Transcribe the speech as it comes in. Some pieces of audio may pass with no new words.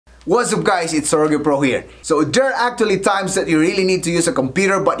What's up guys, it's Sorogi Pro here. So there are actually times that you really need to use a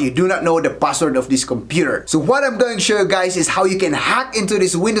computer but you do not know the password of this computer. So what I'm going to show you guys is how you can hack into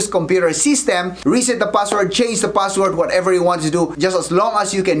this Windows computer system, reset the password, change the password, whatever you want to do, just as long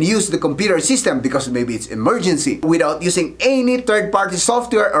as you can use the computer system because maybe it's emergency. Without using any third-party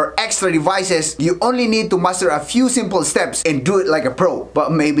software or extra devices, you only need to master a few simple steps and do it like a pro.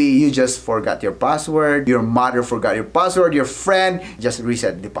 But maybe you just forgot your password, your mother forgot your password, your friend, just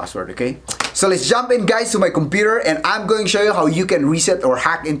reset the password. Okay, so let's jump in guys to my computer and I'm going to show you how you can reset or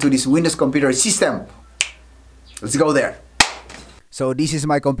hack into this Windows computer system. Let's go there. So this is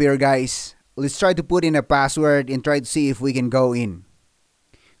my computer guys. Let's try to put in a password and try to see if we can go in.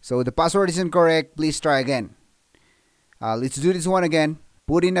 So the password isn't correct, please try again. Let's do this one again.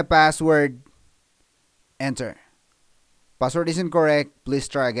 Put in a password, enter. Password isn't correct, please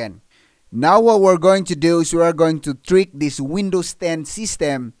try again. Now what we're going to do is we are going to trick this Windows 10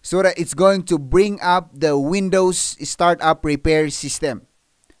 system so that it's going to bring up the Windows Startup Repair system.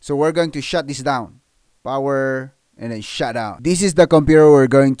 So we're going to shut this down. Power and then shut down. This is the computer we're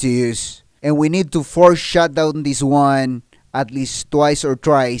going to use. And we need to force shut down this one at least twice or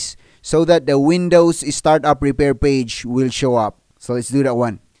thrice so that the Windows Startup Repair page will show up. So let's do that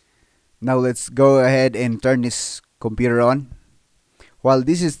one. Now let's go ahead and turn this computer on. While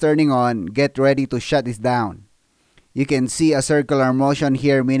this is turning on, get ready to shut this down. You can see a circular motion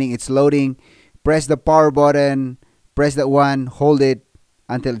here, meaning it's loading. Press the power button, press that one, hold it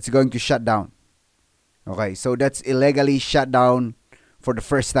until it's going to shut down. Okay, so that's illegally shut down for the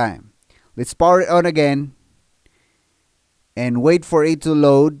first time. Let's power it on again and wait for it to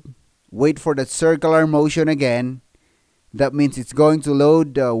load. Wait for that circular motion again. That means it's going to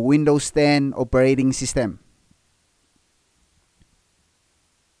load the Windows 10 operating system.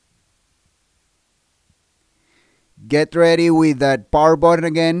 Get ready with that power button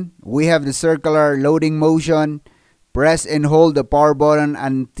again. We have the circular loading motion. Press and hold the power button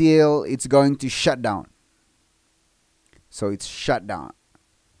until it's going to shut down. So it's shut down.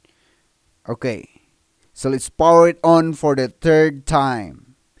 Okay. So let's power it on for the third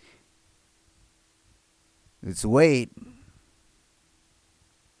time. Let's wait.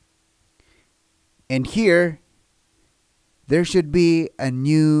 And here, there should be a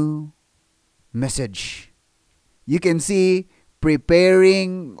new message. You can see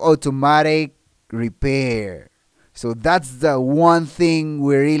preparing automatic repair. So that's the one thing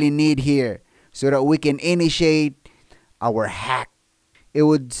we really need here so that we can initiate our hack. It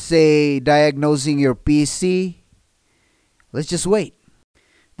would say diagnosing your PC. Let's just wait.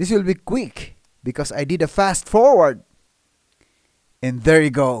 This will be quick because I did a fast forward. And there you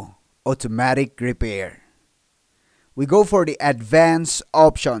go, automatic repair. We go for the advanced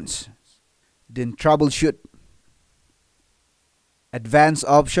options, then troubleshoot. Advanced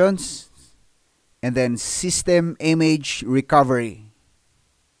options, and then system image recovery.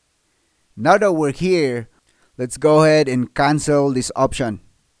 Now that we're here, let's go ahead and cancel this option.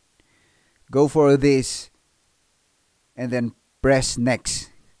 Go for this and then press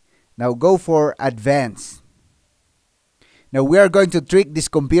next. Now go for advanced. Now we are going to trick this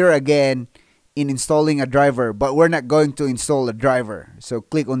computer again in installing a driver, but we're not going to install a driver. So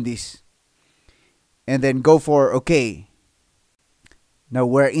click on this and then go for OK. Now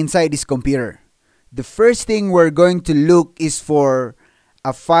we're inside this computer. The first thing we're going to look is for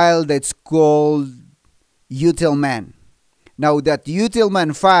a file that's called utilman. Now that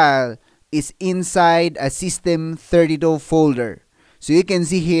utilman file is inside a system32 folder. So you can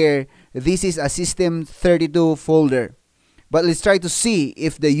see here, this is a system32 folder. But let's try to see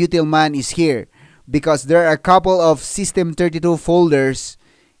if the utilman is here because there are a couple of system32 folders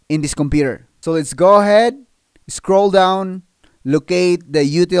in this computer. So let's go ahead, scroll down, locate the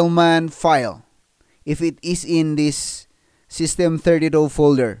utilman file if it is in this system32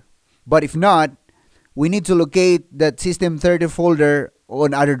 folder. But if not, we need to locate that system32 folder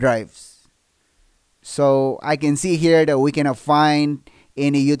on other drives. So I can see here that we cannot find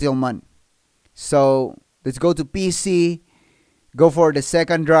any utilman. So let's go to PC, go for the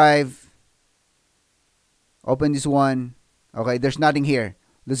second drive, open this one. Okay, there's nothing here.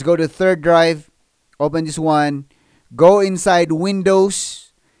 Let's go to third drive, open this one. Go inside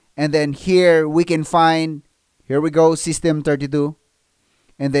Windows, and then here we can find, here we go, system32.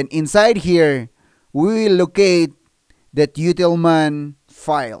 And then inside here, we will locate that utilman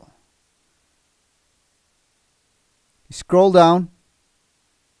file. Scroll down,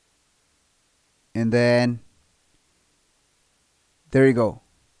 and then there you go.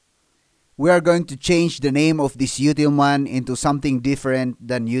 We are going to change the name of this utilman into something different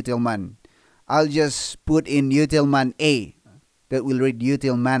than utilman. I'll just put in utilman A. that will read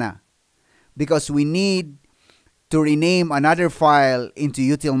utilman, because we need to rename another file into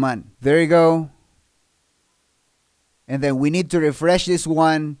utilman. There you go. And then we need to refresh this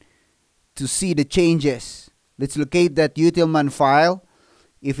one to see the changes. Let's locate that utilman file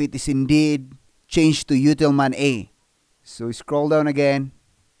if it is indeed changed to utilman A. So we scroll down again,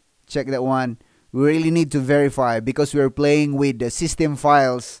 check that one. We really need to verify because we're playing with the system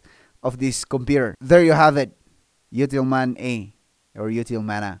files of this computer. There you have it, utilman A or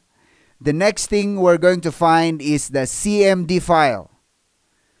utilman. The next thing we're going to find is the CMD file.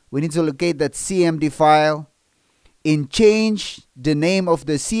 We need to locate that CMD file and change the name of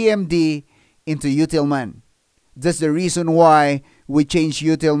the CMD into utilman. That's the reason why we change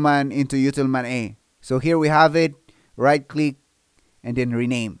utilman into utilman A. So here we have it, right click and then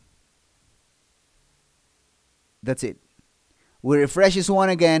rename. That's it. We refresh this one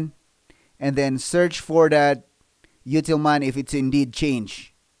again and then search for that utilman if it's indeed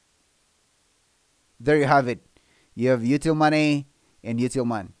changed. There you have it. You have utilman A and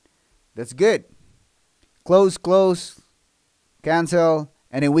utilman. That's good. Close, close, cancel,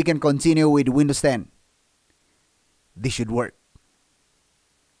 and then we can continue with Windows 10. This should work.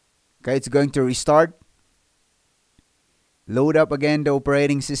 Okay, it's going to restart. Load up again the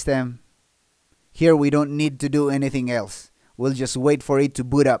operating system. Here we don't need to do anything else. We'll just wait for it to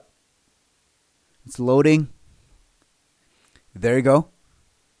boot up. It's loading. There you go.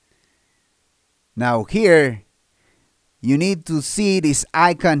 Now here, you need to see this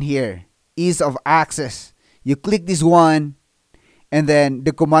icon here, ease of access. You click this one and then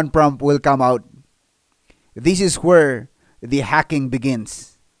the command prompt will come out. This is where the hacking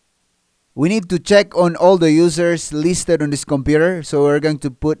begins. We need to check on all the users listed on this computer. So we're going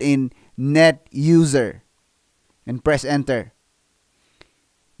to put in net user and press enter.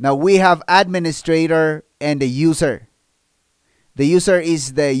 Now we have administrator and the user. The user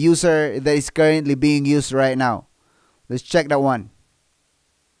is the user that is currently being used right now. Let's check that one.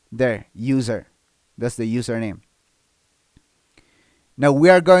 There, user. That's the username. Now we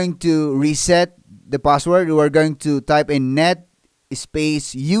are going to reset the password. We are going to type in net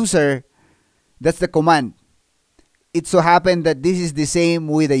space user. That's the command. It so happened that this is the same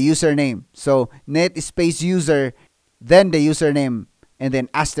with the username. So net space user, then the username, and then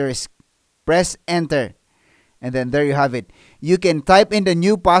asterisk. Press enter. And then there you have it. You can type in the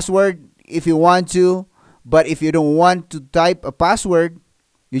new password if you want to, but if you don't want to type a password,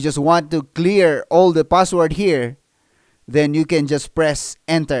 you just want to clear all the password here, then you can just press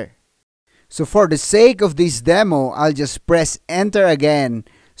enter. So for the sake of this demo, I'll just press enter again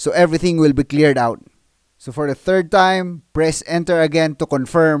so everything will be cleared out. So for the third time, press enter again to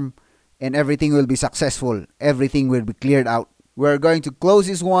confirm and everything will be successful. Everything will be cleared out. We're going to close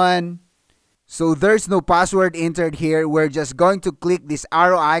this one. So there's no password entered here. We're just going to click this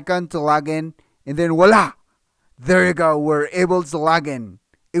arrow icon to log in and then voila! There you go. We're able to log in.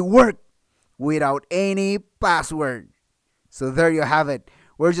 It worked without any password. So there you have it.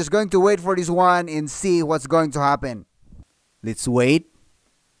 We're just going to wait for this one and see what's going to happen. Let's wait.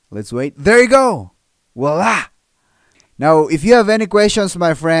 Let's wait. There you go. Voila! Now, if you have any questions,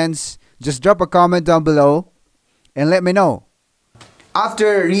 my friends, just drop a comment down below and let me know.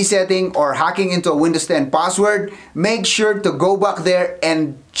 After resetting or hacking into a Windows 10 password, make sure to go back there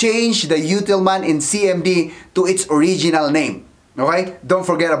and change the utilman in CMD to its original name. Okay? Don't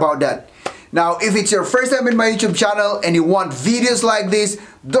forget about that. Now, if it's your first time in my YouTube channel and you want videos like this,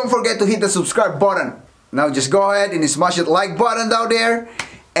 don't forget to hit the subscribe button. Now, just go ahead and smash that like button down there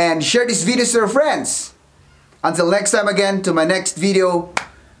and share this video to your friends. Until next time again, to my next video,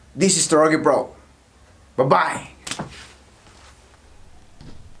 this is Torogi Pro. Bye-bye.